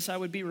do this, I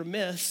would be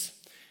remiss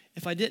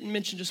if I didn't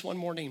mention just one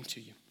more name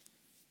to you.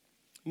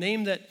 A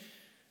name that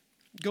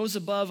goes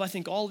above, I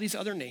think, all these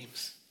other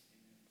names.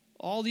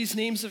 All these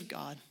names of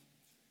God.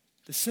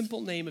 The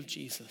simple name of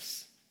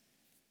Jesus.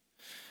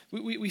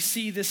 We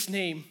see this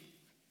name,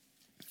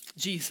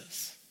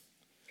 Jesus.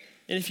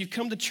 And if you've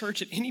come to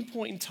church at any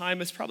point in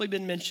time, it's probably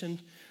been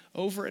mentioned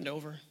over and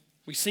over.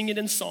 We sing it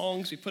in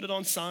songs. We put it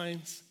on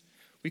signs.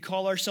 We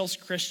call ourselves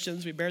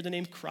Christians. We bear the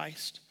name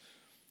Christ.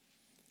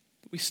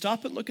 But we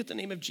stop and look at the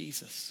name of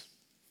Jesus.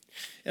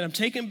 And I'm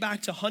taken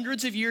back to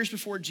hundreds of years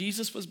before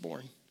Jesus was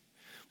born,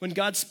 when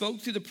God spoke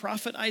through the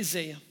prophet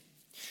Isaiah.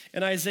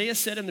 And Isaiah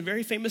said in the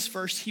very famous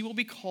verse, he will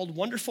be called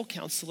Wonderful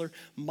Counselor,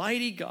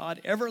 Mighty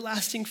God,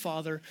 Everlasting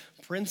Father,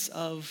 Prince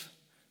of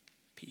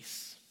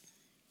Peace.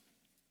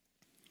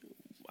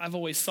 I've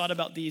always thought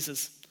about these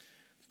as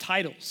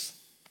titles,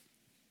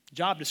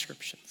 job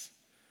descriptions.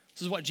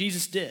 This is what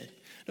Jesus did.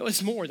 No,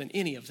 it's more than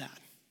any of that.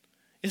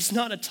 It's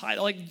not a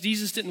title. Like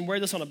Jesus didn't wear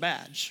this on a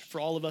badge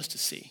for all of us to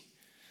see.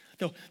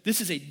 No,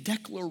 this is a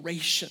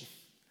declaration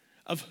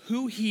of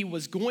who he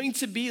was going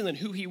to be and then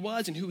who he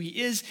was and who he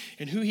is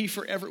and who he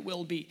forever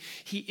will be.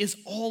 He is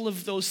all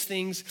of those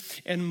things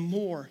and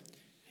more.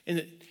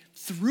 And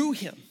through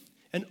him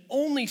and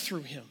only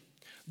through him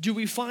do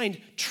we find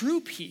true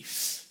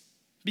peace,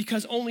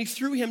 because only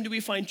through him do we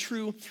find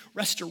true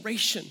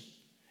restoration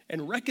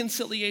and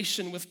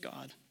reconciliation with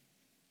God.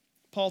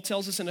 Paul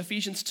tells us in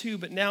Ephesians 2,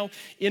 but now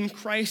in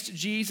Christ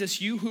Jesus,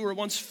 you who were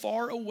once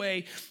far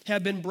away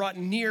have been brought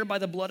near by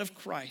the blood of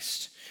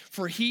Christ.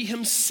 For he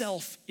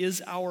himself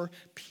is our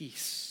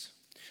peace,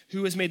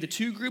 who has made the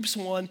two groups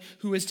one,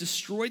 who has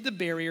destroyed the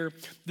barrier,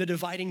 the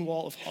dividing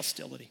wall of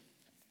hostility.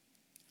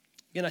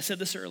 Again, I said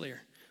this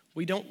earlier.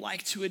 We don't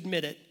like to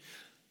admit it,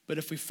 But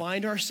if we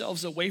find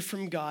ourselves away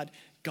from God,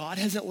 God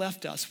hasn't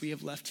left us, we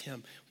have left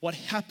him. What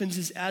happens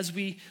is as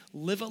we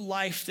live a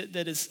life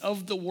that is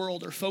of the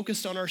world or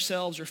focused on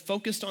ourselves or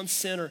focused on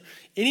sin or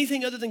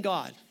anything other than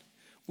God,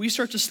 we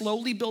start to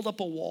slowly build up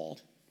a wall.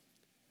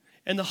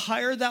 And the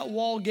higher that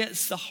wall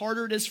gets, the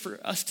harder it is for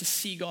us to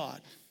see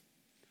God.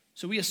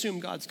 So we assume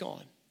God's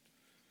gone.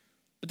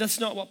 But that's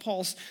not what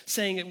Paul's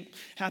saying it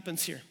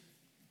happens here.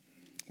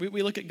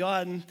 We look at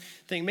God and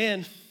think,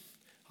 man,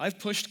 I've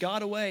pushed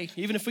God away.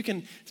 Even if we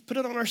can put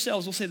it on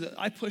ourselves, we'll say that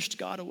I pushed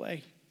God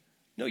away.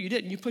 No, you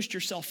didn't. You pushed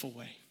yourself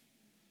away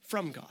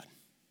from God.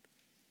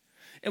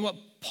 And what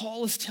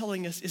Paul is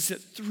telling us is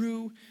that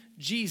through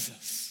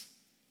Jesus,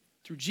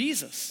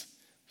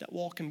 that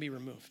wall can be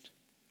removed.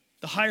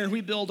 The higher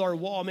we build our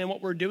wall, man,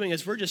 what we're doing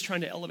is we're just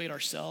trying to elevate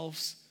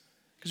ourselves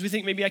because we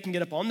think maybe I can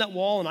get up on that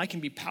wall and I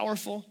can be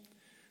powerful.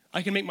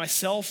 I can make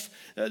myself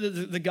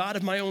the God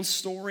of my own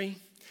story.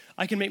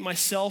 I can make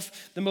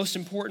myself the most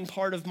important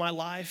part of my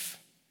life.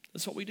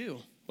 That's what we do,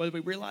 whether we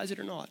realize it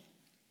or not.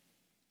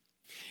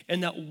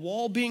 And that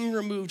wall being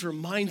removed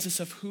reminds us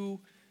of who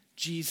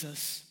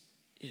Jesus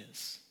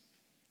is.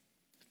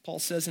 Paul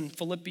says in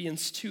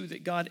Philippians 2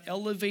 that God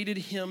elevated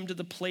him to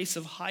the place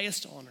of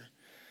highest honor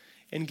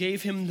and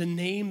gave him the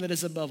name that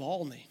is above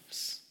all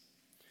names.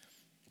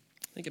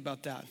 Think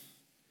about that.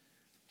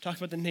 Talk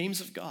about the names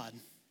of God.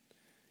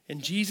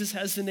 And Jesus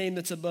has the name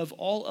that's above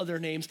all other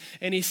names.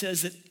 And he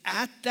says that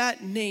at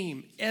that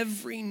name,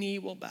 every knee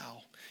will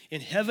bow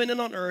in heaven and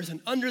on earth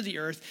and under the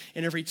earth,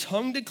 and every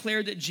tongue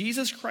declare that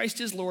Jesus Christ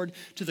is Lord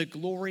to the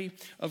glory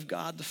of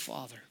God the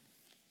Father.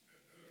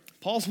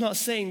 Paul's not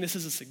saying this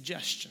is a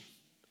suggestion.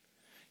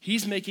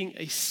 He's making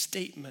a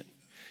statement.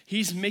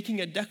 He's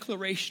making a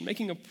declaration,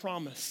 making a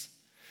promise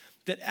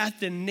that at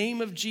the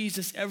name of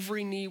Jesus,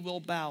 every knee will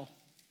bow.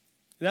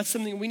 And that's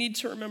something we need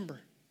to remember.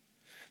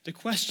 The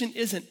question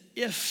isn't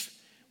if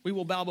we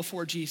will bow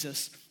before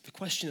Jesus. The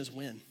question is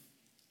when.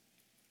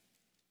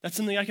 That's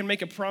something I can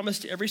make a promise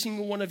to every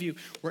single one of you,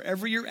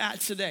 wherever you're at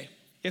today.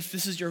 If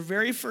this is your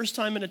very first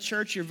time in a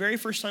church, your very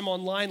first time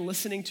online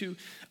listening to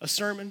a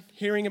sermon,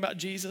 hearing about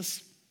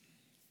Jesus,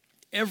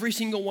 every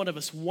single one of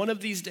us, one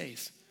of these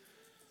days,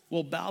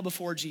 will bow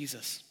before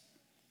Jesus.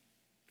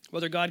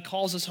 Whether God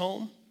calls us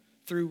home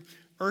through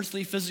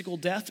earthly physical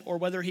death or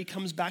whether he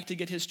comes back to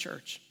get his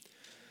church.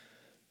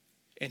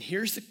 And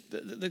here's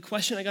the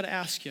question I got to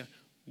ask you.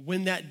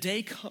 When that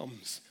day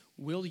comes,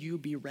 will you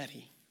be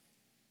ready?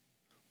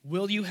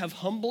 Will you have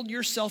humbled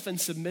yourself and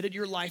submitted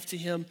your life to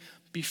him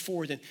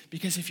before then?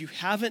 Because if you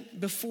haven't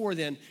before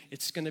then,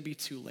 it's going to be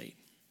too late.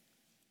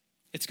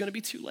 It's going to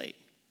be too late.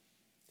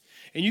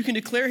 And you can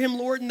declare him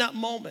Lord in that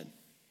moment.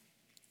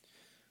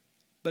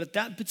 But at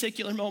that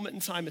particular moment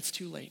in time, it's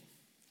too late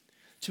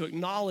to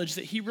acknowledge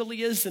that he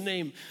really is the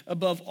name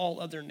above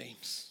all other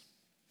names.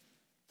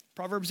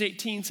 Proverbs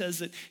 18 says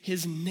that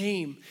his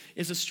name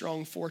is a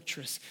strong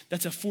fortress.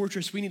 That's a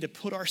fortress we need to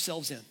put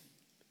ourselves in,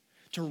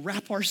 to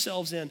wrap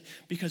ourselves in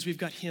because we've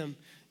got him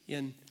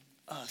in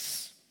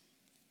us.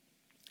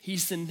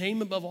 He's the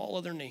name above all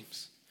other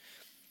names.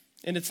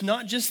 And it's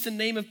not just the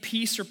name of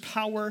peace or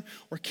power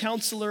or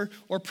counselor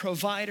or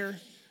provider.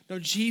 No,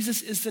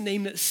 Jesus is the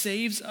name that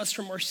saves us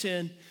from our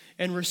sin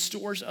and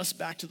restores us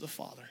back to the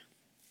Father.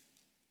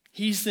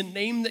 He's the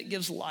name that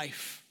gives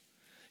life.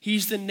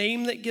 He's the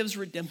name that gives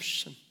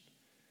redemption.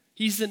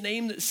 He's the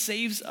name that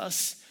saves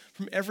us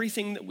from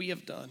everything that we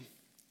have done.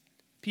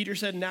 Peter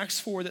said in Acts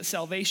 4 that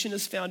salvation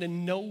is found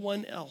in no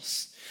one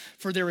else,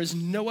 for there is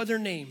no other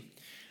name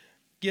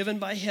given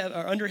by heaven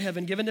or under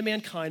heaven given to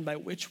mankind by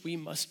which we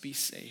must be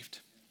saved.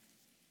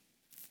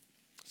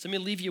 So let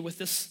me leave you with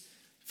this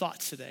thought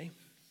today.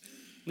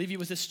 Leave you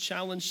with this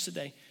challenge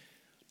today.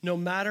 No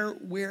matter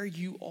where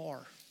you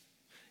are,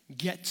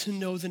 get to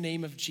know the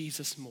name of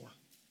Jesus more.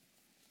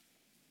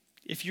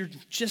 If you're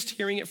just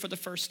hearing it for the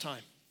first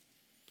time,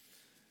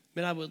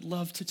 man, I would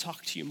love to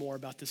talk to you more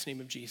about this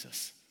name of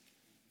Jesus.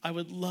 I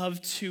would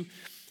love to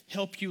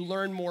help you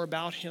learn more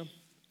about him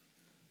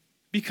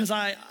because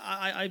I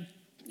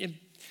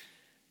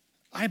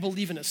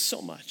believe in it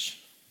so much.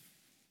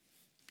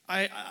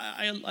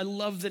 I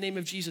love the name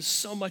of Jesus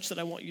so much that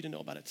I want you to know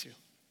about it too.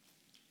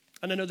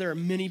 And I know there are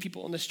many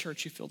people in this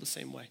church who feel the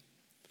same way.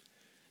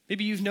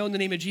 Maybe you've known the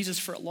name of Jesus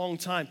for a long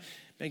time.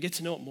 Man, get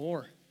to know it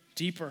more,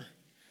 deeper.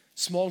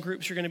 Small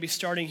groups are going to be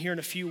starting here in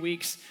a few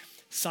weeks.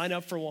 Sign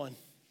up for one.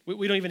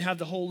 We don't even have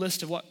the whole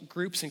list of what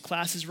groups and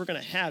classes we're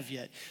going to have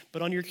yet.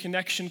 But on your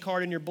connection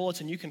card in your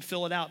bulletin, you can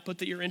fill it out. Put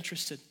that you're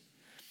interested.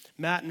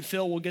 Matt and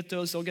Phil will get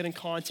those. They'll get in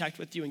contact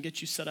with you and get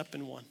you set up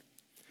in one.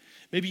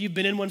 Maybe you've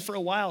been in one for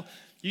a while.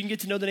 You can get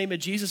to know the name of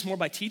Jesus more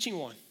by teaching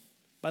one,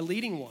 by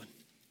leading one.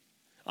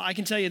 I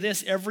can tell you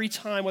this, every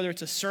time, whether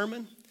it's a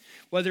sermon,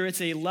 whether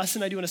it's a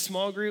lesson I do in a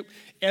small group,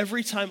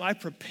 every time I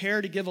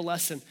prepare to give a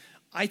lesson,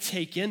 I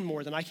take in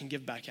more than I can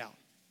give back out.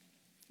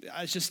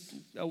 It's just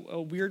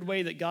a weird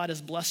way that God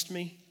has blessed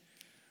me.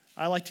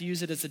 I like to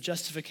use it as a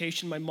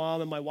justification. My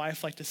mom and my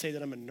wife like to say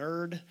that I'm a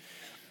nerd.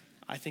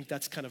 I think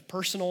that's kind of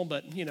personal,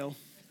 but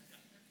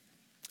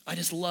I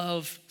just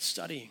love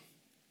studying.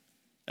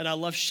 And I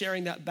love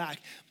sharing that back.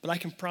 But I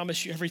can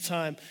promise you every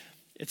time,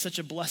 it's such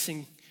a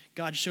blessing.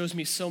 God shows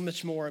me so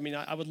much more. I mean,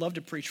 I would love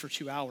to preach for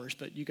 2 hours,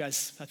 but you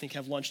guys, I think,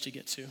 have lunch to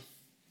get to.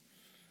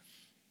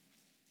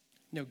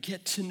 No,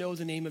 get to know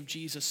the name of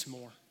Jesus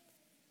more.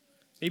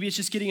 Maybe it's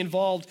just getting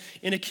involved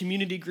in a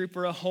community group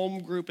or a home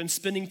group and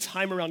spending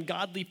time around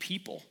godly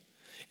people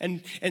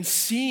and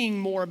seeing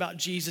more about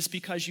Jesus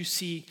because you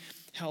see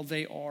how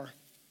they are.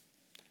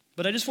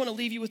 But I just want to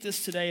leave you with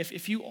this today.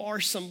 If you are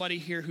somebody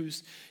here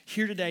who's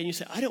here today and you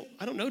say, I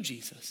don't know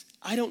Jesus.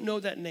 I don't know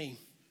that name.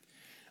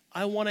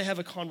 I want to have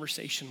a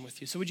conversation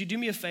with you. So would you do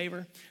me a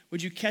favor?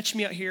 Would you catch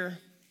me out here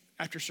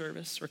after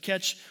service, or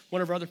catch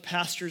one of our other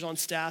pastors on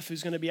staff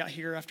who's going to be out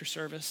here after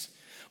service?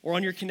 Or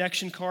on your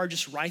connection card,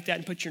 just write that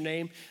and put your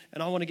name.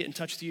 And I want to get in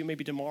touch with you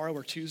maybe tomorrow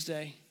or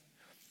Tuesday,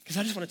 because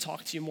I just want to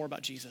talk to you more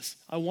about Jesus.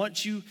 I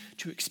want you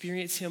to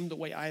experience him the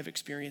way I have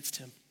experienced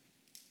him.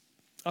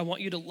 I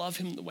want you to love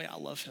him the way I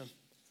love him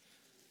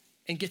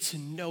and get to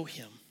know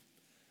him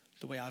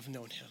the way I've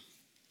known him.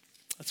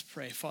 Let's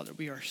pray. Father,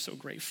 we are so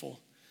grateful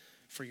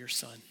for your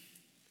son.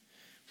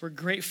 We're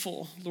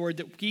grateful, Lord,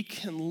 that we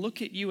can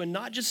look at you and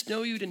not just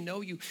know you to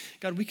know you.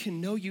 God, we can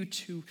know you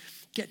to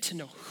get to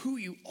know who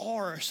you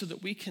are so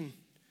that we can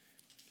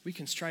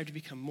strive to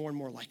become more and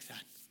more like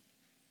that.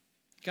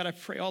 God, I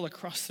pray all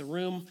across the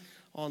room,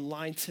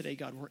 online today,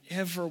 God,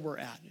 wherever we're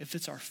at, if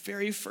it's our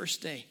very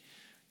first day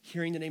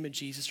hearing the name of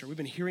Jesus, or we've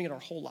been hearing it our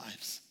whole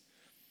lives,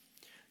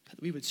 God,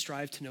 we would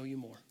strive to know you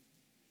more.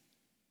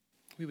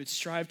 We would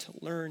strive to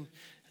learn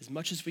as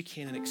much as we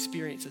can and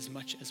experience as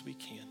much as we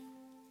can.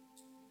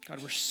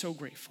 God, we're so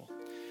grateful.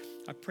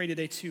 I pray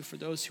today too for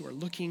those who are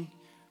looking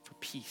for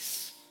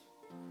peace.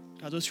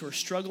 God, those who are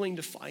struggling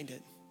to find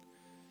it.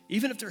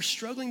 Even if they're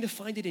struggling to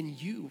find it in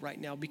you right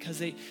now because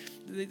they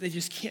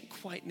just can't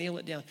quite nail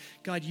it down.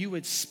 God, you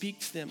would speak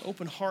to them,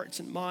 open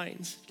hearts and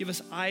minds. Give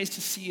us eyes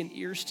to see and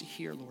ears to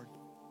hear, Lord.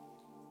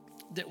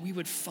 That we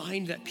would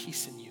find that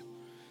peace in you.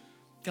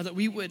 God, that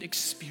we would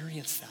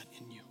experience that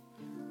in you.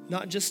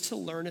 Not just to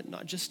learn it,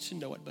 not just to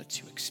know it, but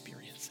to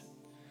experience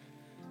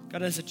it.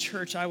 God, as a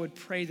church, I would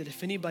pray that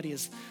if anybody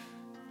is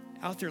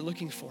out there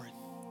looking for it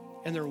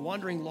and they're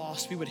wandering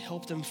lost, we would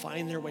help them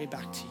find their way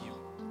back to you.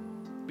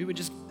 We would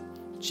just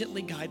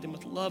gently guide them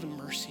with love and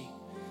mercy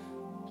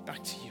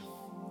back to you.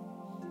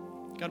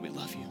 God, we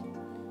love you.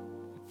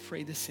 We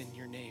pray this in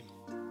your name.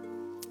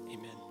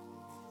 Amen.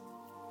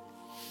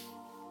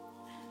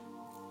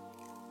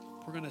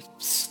 We're going to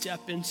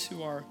step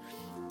into our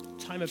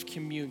time of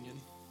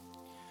communion.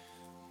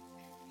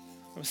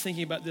 I was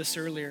thinking about this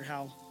earlier,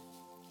 how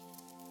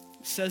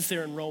it says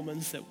there in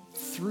Romans that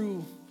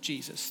through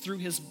Jesus, through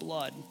his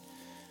blood,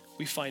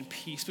 we find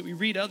peace. But we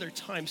read other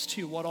times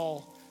too what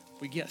all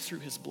we get through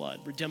his blood: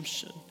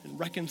 redemption and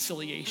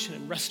reconciliation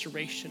and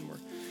restoration. We're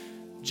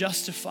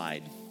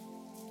justified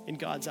in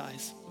God's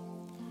eyes.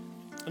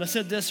 And I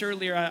said this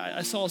earlier,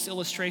 I saw this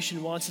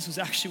illustration once. This was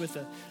actually with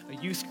a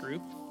youth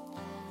group.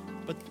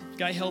 But the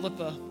guy held up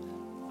a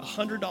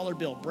 $100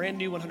 bill, brand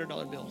new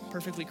 $100 bill,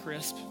 perfectly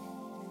crisp.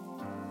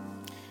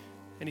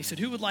 And he said,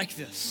 "Who would like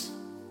this?"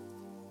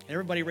 And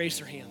everybody raised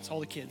their hands. All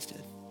the kids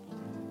did.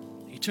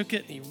 He took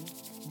it and he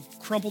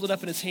crumpled it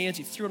up in his hands.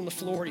 He threw it on the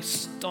floor. He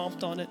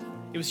stomped on it.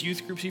 It was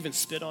youth group. He even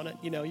spit on it.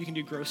 You know, you can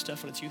do gross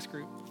stuff when it's youth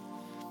group.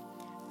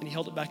 And he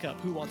held it back up.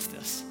 "Who wants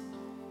this?"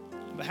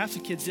 But half the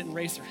kids didn't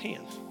raise their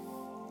hand.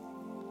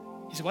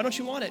 He said, "Why don't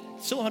you want it?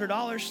 It's still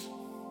 $100.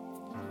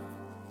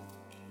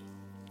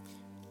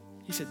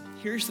 He said,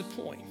 "Here's the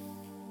point.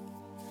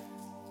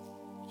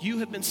 You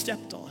have been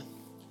stepped on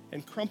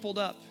and crumpled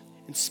up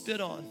and spit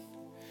on.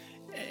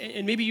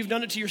 And maybe you've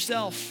done it to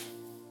yourself.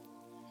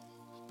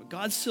 But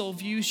God still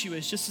views you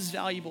as just as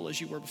valuable as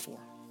you were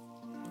before.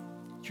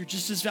 You're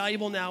just as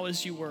valuable now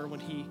as you were when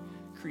he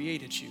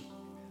created you,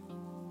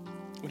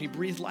 when he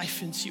breathed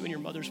life into you in your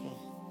mother's womb.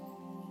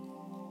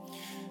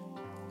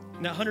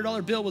 And that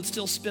 $100 bill would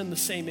still spin the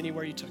same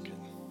anywhere you took it,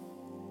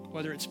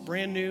 whether it's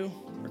brand new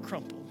or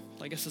crumpled.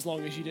 I guess as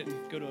long as you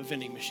didn't go to a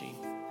vending machine.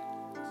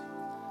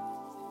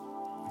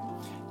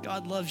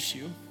 God loves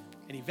you,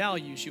 and he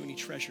values you, and he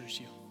treasures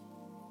you.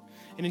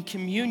 And in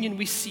communion,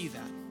 we see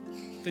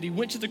that he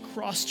went to the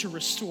cross to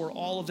restore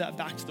all of that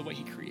back to the way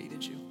he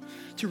created you,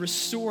 to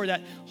restore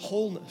that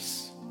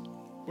wholeness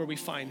where we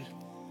find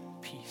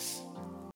peace.